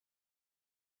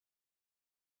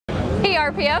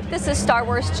RPF, this is Star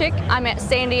Wars Chick. I'm at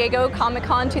San Diego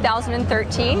Comic-Con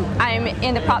 2013. I'm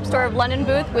in the prop store of London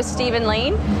booth with Stephen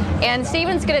Lane. And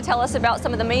Stephen's going to tell us about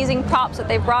some of the amazing props that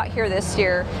they've brought here this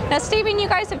year. Now Stephen, you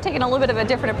guys have taken a little bit of a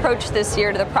different approach this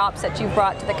year to the props that you've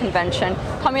brought to the convention.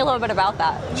 Tell me a little bit about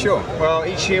that. Sure. Well,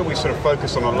 each year we sort of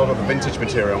focus on a lot of the vintage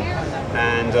material.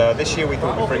 And this year we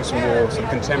thought we'd bring some more sort of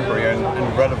contemporary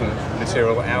and relevant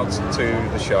material out to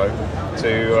the show.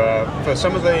 For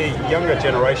some of the younger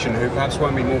generation who perhaps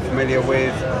won't be more familiar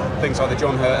with things like the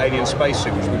John Hurt Alien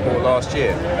spacesuit, which we bought last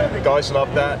year. The guys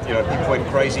loved that, you know, people went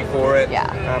crazy for it.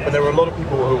 Yeah. But there were a lot of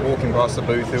people who were walking past the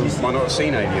booth who might not have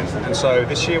seen Alien. And so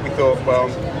this year we thought, well,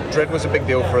 Dredd was a big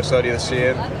deal for us earlier this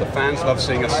year. The fans love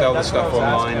seeing us sell the stuff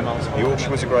online. The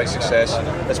auction was a great success.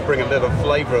 Let's bring a little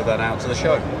flavour of that out to the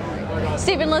show.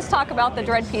 Stephen, let's talk about the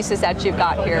Dredd pieces that you've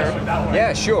got here.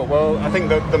 Yeah, sure. Well, I think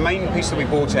the main piece that we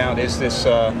brought out is this,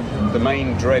 the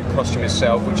main Dredd costume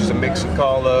itself, which is a mix of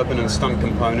Carl Urban and stunt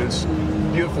components.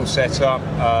 Beautiful setup.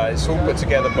 It's all put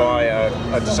together by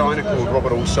a designer called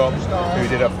Robert Alsop, who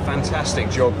did a fantastic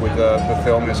job with the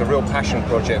film. It was a real passion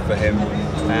project for him,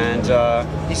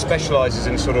 and he specialises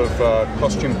in sort of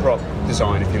costume prop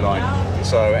design, if you like.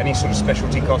 So any sort of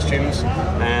specialty costumes,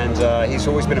 and he's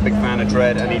always been a big fan of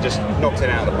Dredd, and he just knocked it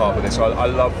out of the park with this. I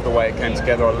love the way it came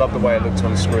together. I love the way it looked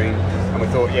on screen, and we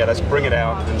thought, yeah, let's bring it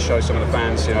out and show some of the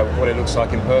fans, you know, what it looks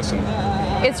like in person.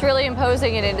 It's really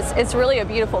imposing, and it's really a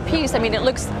beautiful piece. I mean,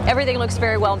 everything looks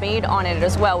very well made on it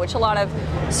as well, which a lot of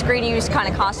screen use kind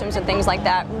of costumes and things like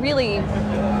that really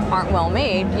aren't well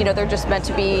made. You know, they're just meant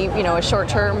to be, you know, a short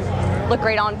term, look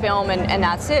great on film, and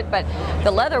that's it. But the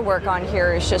leather work on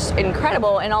here is just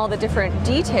incredible, and all the different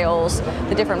details,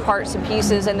 the different parts and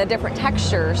pieces, and the different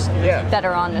textures that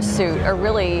are on the suit are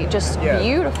really just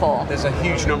beautiful. There's a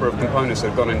huge number of components that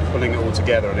have gone in putting it all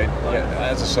together, and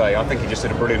as I say, I think he just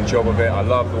did a brilliant job of it. I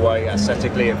love the way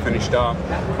aesthetically it finished up.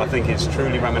 I think it's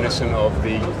truly reminiscent of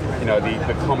the, you know,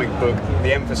 the comic book,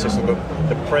 the emphasis of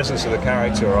the presence of the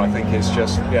character. I think it's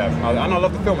just, and I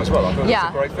love the film as well. I thought it was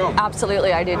a great film.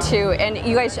 Absolutely, I did too. And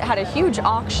you guys had a huge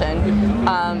auction,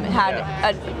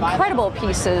 had incredible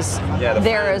pieces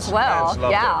there as well.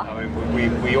 Yeah, I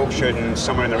mean, we auctioned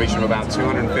somewhere in the region of about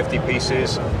 250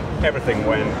 pieces. Everything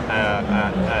went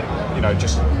at you know,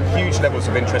 just huge levels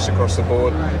of interest across the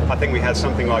board. I think we had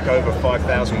something like over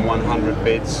 5,100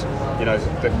 bids. You know,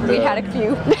 we had a few.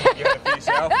 You had a few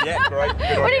yourself? Yeah, great.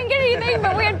 We didn't get anything,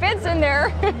 but we had bids in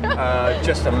there.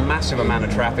 Just a massive amount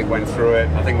of traffic went through it.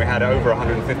 I think we had over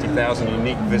 150,000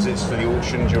 unique visits to the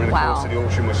auction during the course of the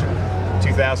auction, which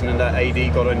 2000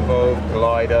 AD got involved,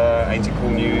 Collider, Ain't It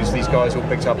Cool News, these guys all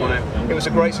picked up on it. It was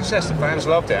a great success. The fans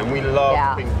loved it, and we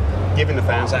loved giving the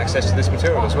fans access to this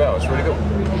material as well. It's really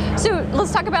cool. So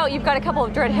let's talk about, you've got a couple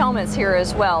of Dredd helmets here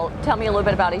as well. Tell me a little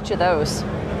bit about each of those.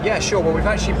 Yeah, sure. Well, we've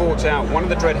actually brought out one of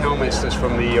the Dredd helmets that's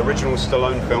from the original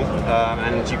Stallone film,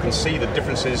 and you can see the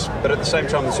differences, but at the same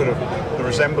time, the sort of the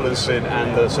resemblance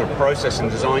and the sort of process and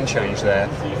design change there.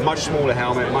 Much smaller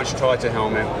helmet, much tighter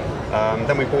helmet.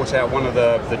 Then we brought out one of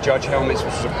the Judge helmets,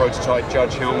 which was a prototype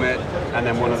Judge helmet, and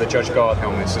then one of the Judge Guard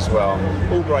helmets as well.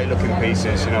 All great looking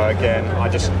pieces. You know, again,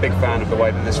 I'm just a big fan of the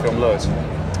way that this film looks.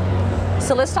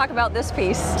 So let's talk about this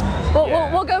piece.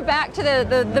 We'll go back to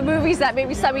the movies that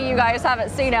maybe some of you guys haven't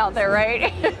seen out there,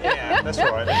 right? Yeah, that's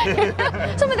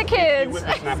right. Some of the kids.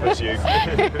 Whippersnappers, you.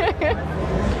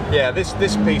 Yeah,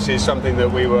 this piece is something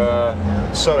that we were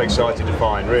so excited to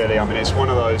find, really. I mean, it's one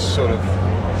of those sort of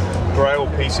grail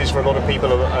pieces for a lot of people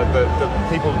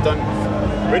that people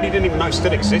didn't even know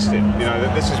still existed. You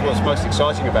know, this is what's most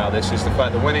exciting about this, is the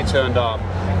fact that when it turned up,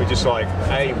 we're just like,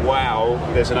 hey, wow,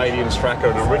 there's an Aliens tracker,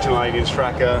 an original Aliens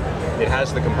tracker. It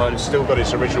has the components, still got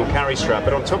its original carry strap,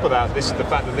 but on top of that, the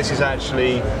fact that this is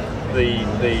actually the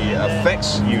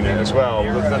effects unit as well.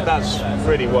 That's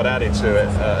really what added to it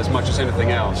as much as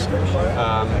anything else.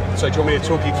 So do you want me to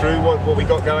talk you through what we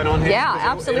got going on here? Yeah,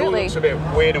 absolutely. It all looks a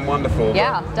bit weird and wonderful.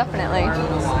 Yeah, definitely.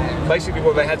 Basically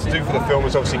what they had to do for the film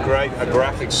was obviously create a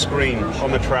graphic screen on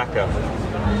the tracker.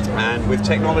 And with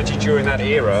technology during that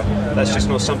era, that's just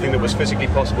not something that was physically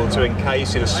possible to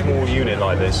encase in a small unit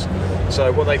like this.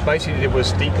 So what they basically did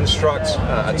was deconstruct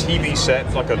a TV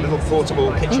set, like a little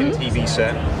portable kitchen TV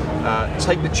set,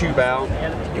 take the tube out,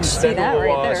 extend all the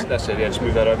wires, that's it, yeah, just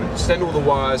move that over, extend all the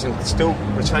wires and still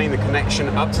retain the connection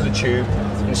up to the tube,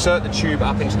 insert the tube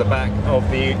up into the back of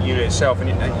the unit itself, and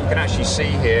you can actually see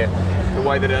here the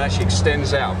way that it actually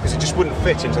extends out, because it just wouldn't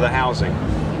fit into the housing.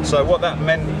 So what that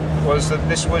meant was that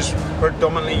this was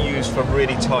predominantly used for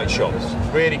really tight shots,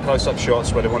 really close-up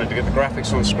shots where they wanted to get the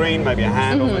graphics on screen, maybe a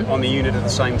hand on the unit at the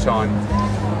same time.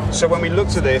 So when we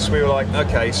looked at this, we were like,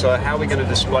 okay, so how are we going to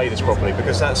display this properly?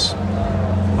 Because that's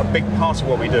a big part of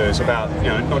what we do. It's about,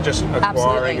 not just acquiring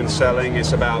Absolutely. and selling.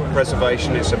 It's about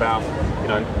preservation. It's about,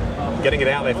 getting it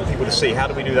out there for people to see. How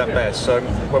do we do that best? So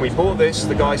when we bought this,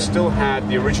 the guy still had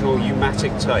the original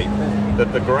U-matic tape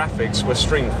that the graphics were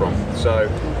streamed from. So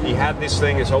he had this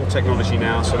thing, it's old technology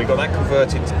now, so we got that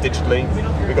converted digitally.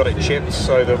 We got it chipped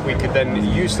so that we could then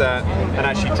use that and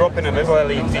actually drop in a little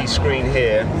LED screen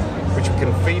here, which we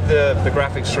can feed the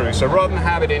graphics through. So rather than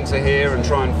have it into here and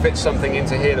try and fit something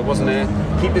into here that wasn't there,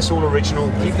 keep this all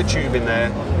original, keep the tube in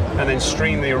there, and then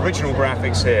stream the original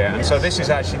graphics here. And so this is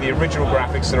actually the original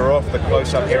graphics that are off the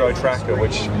close-up Hero tracker,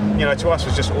 which, to us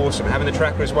was just awesome. Having the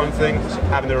tracker is one thing,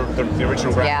 having the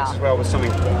original graphics as well was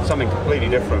something completely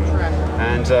different.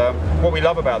 And what we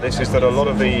love about this is that a lot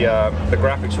of the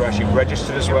graphics are actually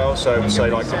registered as well. So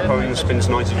say like the phone spins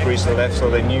 90 degrees to the left,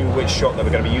 so they knew which shot they were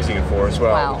going to be using it for as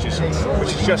well, Wow. which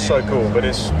is just so cool. But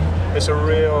it's a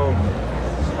real.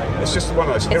 It's just one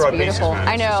of those hero pieces, man.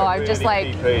 I know. I'm just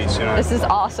like, piece, this is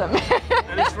awesome.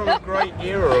 And it's from a great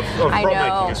era of prop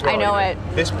making as well. I know it.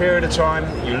 This period of time,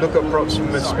 you look at props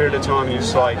from this period of time, and you're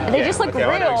just like, They just look okay,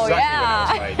 I know real,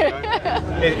 exactly when that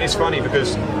was made, It's funny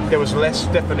because there was less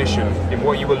definition in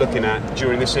what you were looking at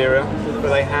during this era, but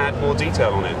they had more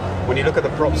detail on it. When you look at the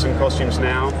props and costumes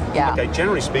now, okay,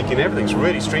 generally speaking, everything's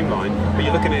really streamlined, but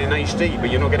you're looking at it in HD,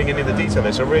 but you're not getting any of the detail.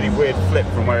 It's a really weird flip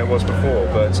from where it was before.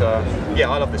 But yeah,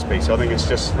 I love this piece. I think it's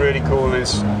just really cool, and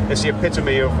it's the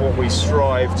epitome of what we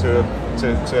strive to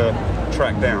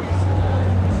track down.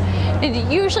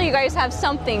 Usually you guys have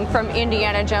something from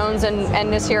Indiana Jones,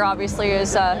 and this here obviously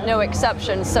is no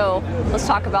exception, so let's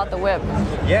talk about the whip.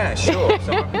 Yeah, sure.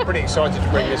 So I'm pretty excited to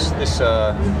bring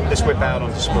this whip out on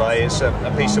display. It's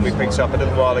a piece that we picked up a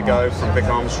little while ago from Vic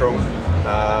Armstrong.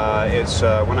 It's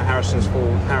one of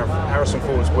Harrison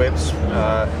Ford's whips.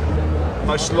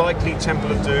 Most likely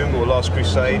Temple of Doom or Last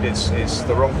Crusade. It's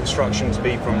the wrong construction to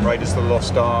be from Raiders of the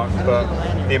Lost Ark, but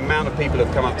the amount of people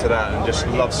have come up to that and just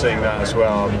love seeing that as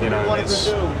well.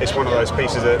 It's one of those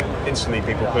pieces that instantly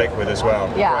people click with as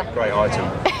well. Yeah. Great item.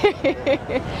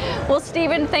 Well,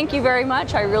 Stephen, thank you very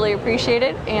much. I really appreciate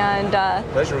it. And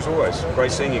pleasure as always.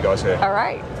 Great seeing you guys here. All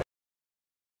right.